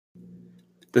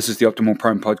This is the Optimal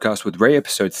Prone Podcast with Ray,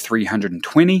 episode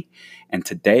 320, and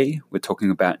today we're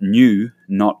talking about new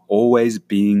not always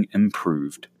being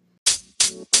improved.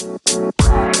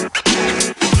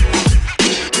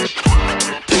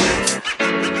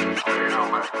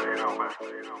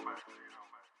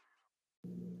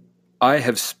 I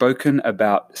have spoken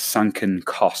about sunken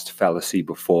cost fallacy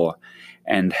before,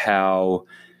 and how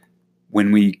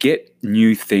when we get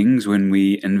new things, when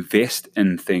we invest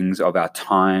in things of our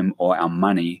time or our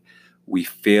money, we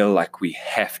feel like we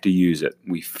have to use it.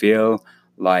 We feel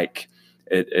like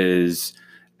it is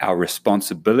our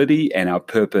responsibility and our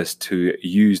purpose to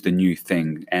use the new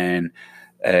thing. And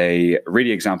a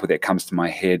ready example that comes to my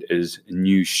head is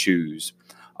new shoes.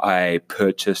 I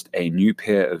purchased a new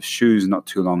pair of shoes not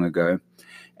too long ago,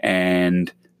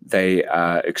 and they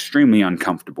are extremely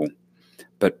uncomfortable.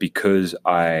 But because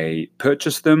I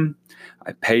purchased them,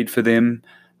 I paid for them,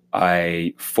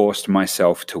 I forced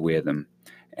myself to wear them.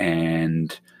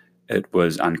 And it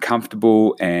was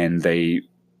uncomfortable, and they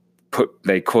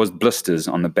caused blisters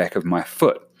on the back of my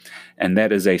foot. And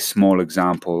that is a small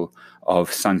example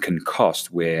of sunken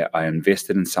cost, where I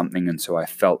invested in something and so I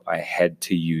felt I had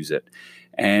to use it.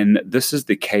 And this is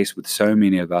the case with so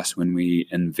many of us when we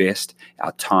invest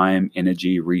our time,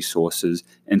 energy, resources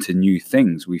into new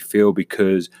things. We feel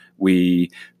because we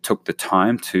took the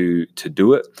time to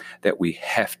do it that we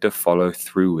have to follow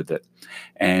through with it.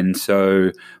 And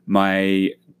so my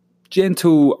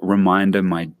gentle reminder,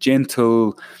 my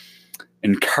gentle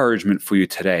encouragement for you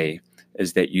today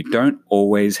is that you don't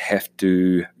always have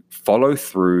to follow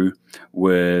through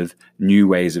with new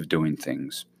ways of doing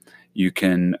things. You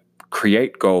can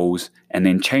create goals and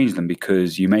then change them,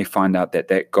 because you may find out that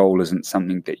that goal isn't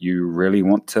something that you really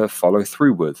want to follow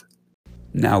through with.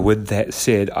 Now, with that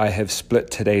said, I have split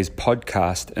today's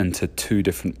podcast into two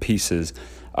different pieces.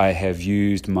 I have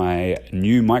used my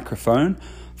new microphone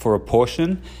for a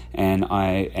portion, and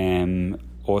I am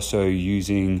also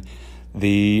using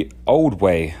the old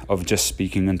way of just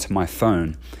speaking into my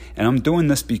phone. And I'm doing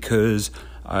this because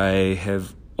I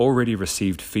have already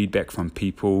received feedback from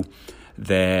people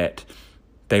that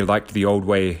they liked the old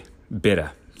way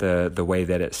better, the way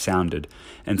that it sounded.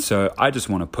 And so I just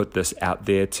want to put this out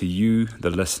there to you, the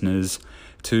listeners,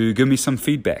 to give me some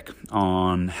feedback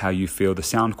on how you feel the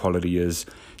sound quality is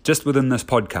just within this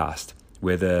podcast,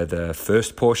 whether the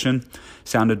first portion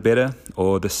sounded better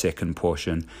or the second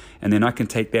portion. And then I can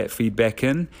take that feedback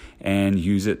in and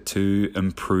use it to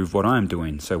improve what I'm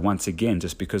doing. So once again,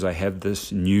 just because I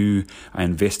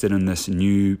invested in this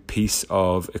new piece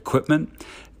of equipment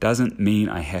doesn't mean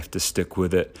I have to stick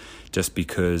with it just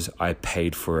because I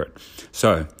paid for it.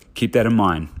 So keep that in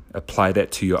mind. Apply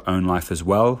that to your own life as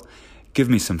well. Give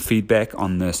me some feedback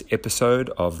on this episode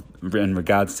in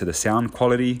regards to the sound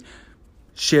quality.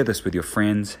 Share this with your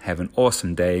friends. Have an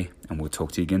awesome day, and we'll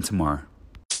talk to you again tomorrow.